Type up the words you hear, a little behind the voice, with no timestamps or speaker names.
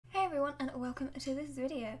everyone and welcome to this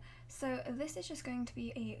video. So this is just going to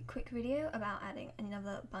be a quick video about adding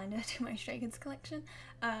another binder to my Stray Kids collection.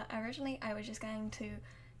 Originally I was just going to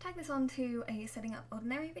tag this onto a setting up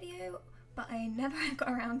ordinary video, but I never got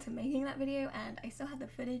around to making that video and I still had the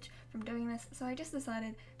footage from doing this, so I just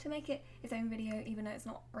decided to make it its own video even though it's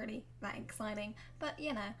not really that exciting, but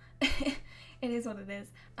you know, it is what it is.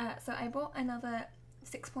 So I bought another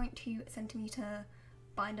 6.2cm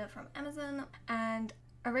binder from Amazon, and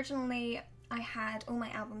originally I had all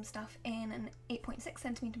my album stuff in an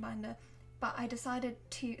 8.6cm binder, but I decided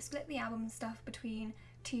to split the album stuff between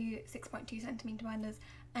two 6.2cm binders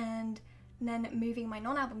and then moving my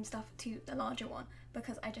non-album stuff to the larger one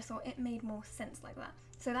because I just thought it made more sense like that.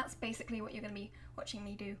 So that's basically what you're going to be watching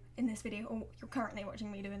me do in this video, or you're currently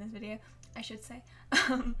watching me do in this video, I should say.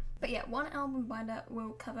 But yeah, one album binder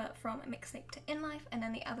will cover from Mixtape to In Life, and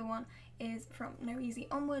then the other one is from No Easy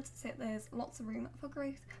onwards, so there's lots of room for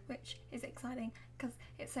growth, which is exciting because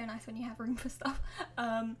it's so nice when you have room for stuff.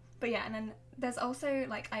 But yeah, and then there's also,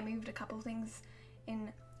 like, I moved a couple things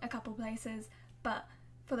in a couple places, but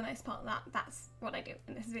for the most part that's what I do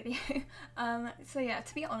in this video. So yeah,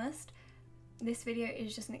 to be honest, this video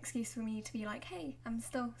is just an excuse for me to be like, hey, I'm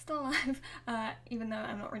still alive, even though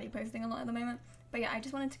I'm not really posting a lot at the moment. But yeah, I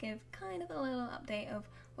just wanted to give kind of a little update of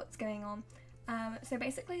what's going on. So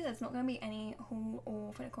basically there's not going to be any haul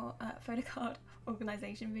or photocard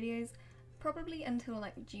organisation videos probably until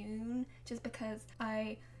like June, just because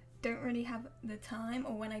I don't really have the time,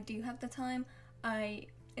 or when I do have the time,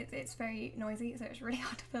 it's very noisy, so it's really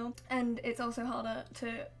hard to film, and it's also harder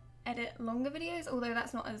to edit longer videos, although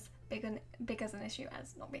that's not as big as an issue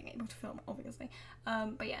as not being able to film, obviously.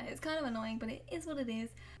 But yeah, it's kind of annoying, but it is what it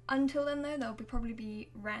is. Until then though, there'll probably be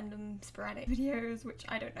random sporadic videos, which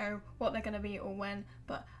I don't know what they're going to be or when,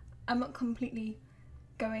 but I'm not completely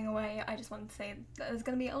going away. I just wanted to say that there's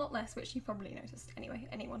going to be a lot less, which you've probably noticed anyway,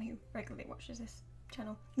 anyone who regularly watches this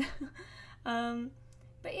channel.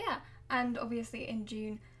 But yeah, and obviously in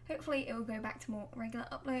June, hopefully it will go back to more regular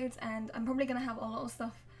uploads, and I'm probably going to have a lot of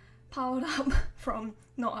stuff piled up from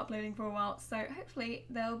not uploading for a while, so hopefully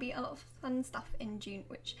there'll be a lot of fun stuff in June,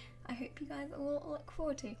 which I hope you guys will look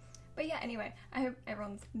forward to. But yeah, anyway, I hope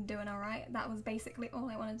everyone's doing alright. That was basically all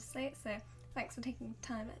I wanted to say, so thanks for taking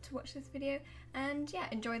time to watch this video, and yeah,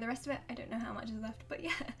 enjoy the rest of it. I don't know how much is left, but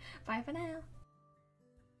yeah, bye for now.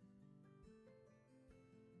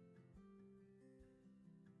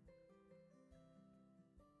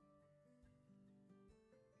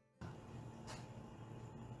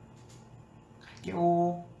 Thank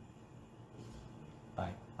you. Bye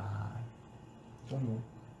bye. Don't move.